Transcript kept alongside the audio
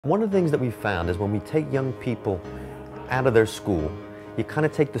One of the things that we found is when we take young people out of their school, you kind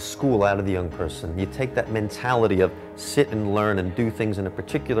of take the school out of the young person. You take that mentality of sit and learn and do things in a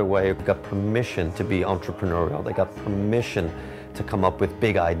particular way. They got permission to be entrepreneurial. They got permission to come up with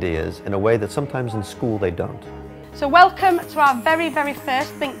big ideas in a way that sometimes in school they don't. So welcome to our very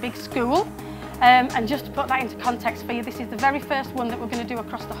first Think Big school. And just to put that into context for you, this is the very first one that we're going to do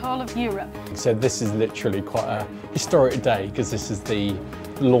across the whole of Europe. So this is literally quite a historic day because this is the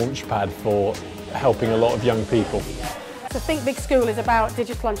launch pad for helping a lot of young people. So Think Big School is about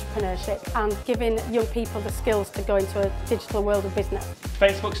digital entrepreneurship and giving young people the skills to go into a digital world of business.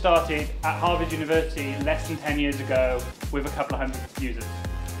 Facebook started at Harvard University less than 10 years ago with a couple of hundred users.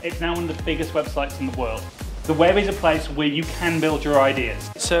 It's now one of the biggest websites in the world. The web is a place where you can build your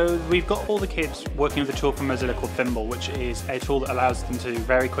ideas. So we've got all the kids working with a tool from Mozilla called Thimble, which is a tool that allows them to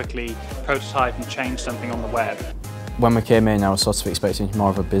very quickly prototype and change something on the web. When we came in, I was sort of expecting more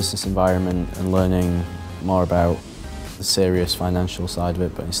of a business environment and learning more about the serious financial side of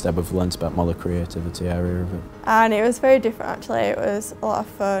it, but instead we've learnt about more the creativity area of it. And it was very different actually, it was a lot of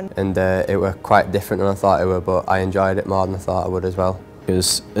fun. And it were quite different than I thought it were, but I enjoyed it more than I thought I would as well.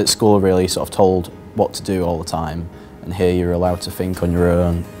 Because at school really sort of told what to do all the time, and here you're allowed to think on your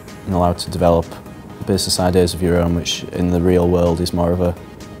own and allowed to develop business ideas of your own, which in the real world is more of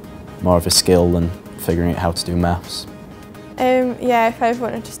a skill than figuring out how to do maths. Yeah, if I ever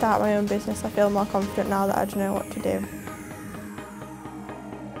wanted to start my own business, I feel more confident now that I know what to do.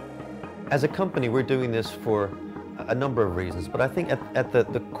 As a company, we're doing this for a number of reasons, but I think at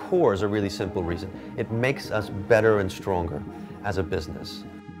the core is a really simple reason. It makes us better and stronger as a business.